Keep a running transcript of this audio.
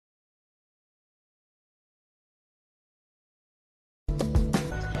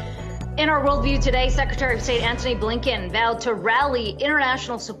In our worldview today, Secretary of State Antony Blinken vowed to rally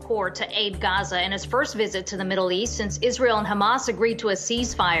international support to aid Gaza in his first visit to the Middle East since Israel and Hamas agreed to a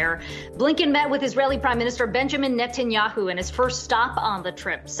ceasefire. Blinken met with Israeli Prime Minister Benjamin Netanyahu in his first stop on the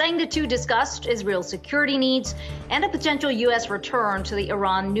trip, saying the two discussed Israel's security needs and a potential U.S. return to the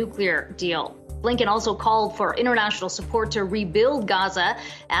Iran nuclear deal. Blinken also called for international support to rebuild Gaza,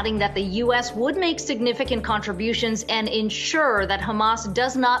 adding that the U.S. would make significant contributions and ensure that Hamas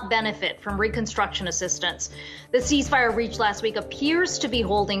does not benefit from reconstruction assistance. The ceasefire reached last week appears to be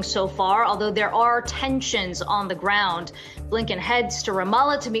holding so far, although there are tensions on the ground. Blinken heads to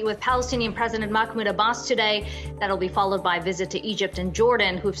Ramallah to meet with Palestinian President Mahmoud Abbas today. That'll be followed by a visit to Egypt and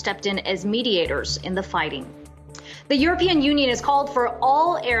Jordan, who've stepped in as mediators in the fighting. The European Union has called for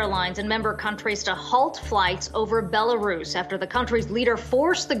all airlines and member countries to halt flights over Belarus after the country's leader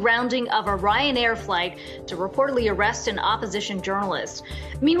forced the grounding of a Ryanair flight to reportedly arrest an opposition journalist.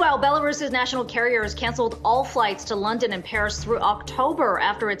 Meanwhile, Belarus's national carrier has canceled all flights to London and Paris through October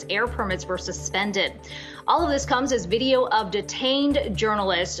after its air permits were suspended. All of this comes as video of detained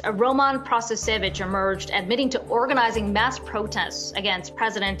journalist Roman Protasevich emerged, admitting to organizing mass protests against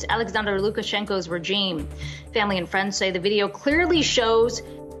President Alexander Lukashenko's regime. Family and friends say the video clearly shows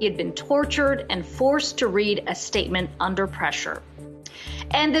he had been tortured and forced to read a statement under pressure.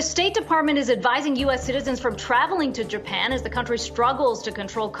 And the State Department is advising U.S. citizens from traveling to Japan as the country struggles to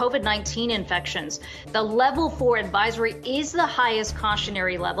control COVID-19 infections. The level 4 advisory is the highest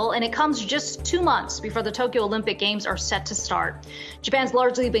cautionary level, and it comes just 2 months before the Tokyo Olympic Games are set to start. Japan's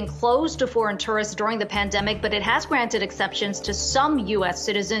largely been closed to foreign tourists during the pandemic, but it has granted exceptions to some U.S.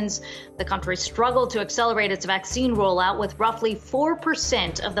 citizens. The country struggled to accelerate its vaccine rollout with roughly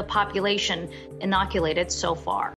 4% of the population inoculated so far.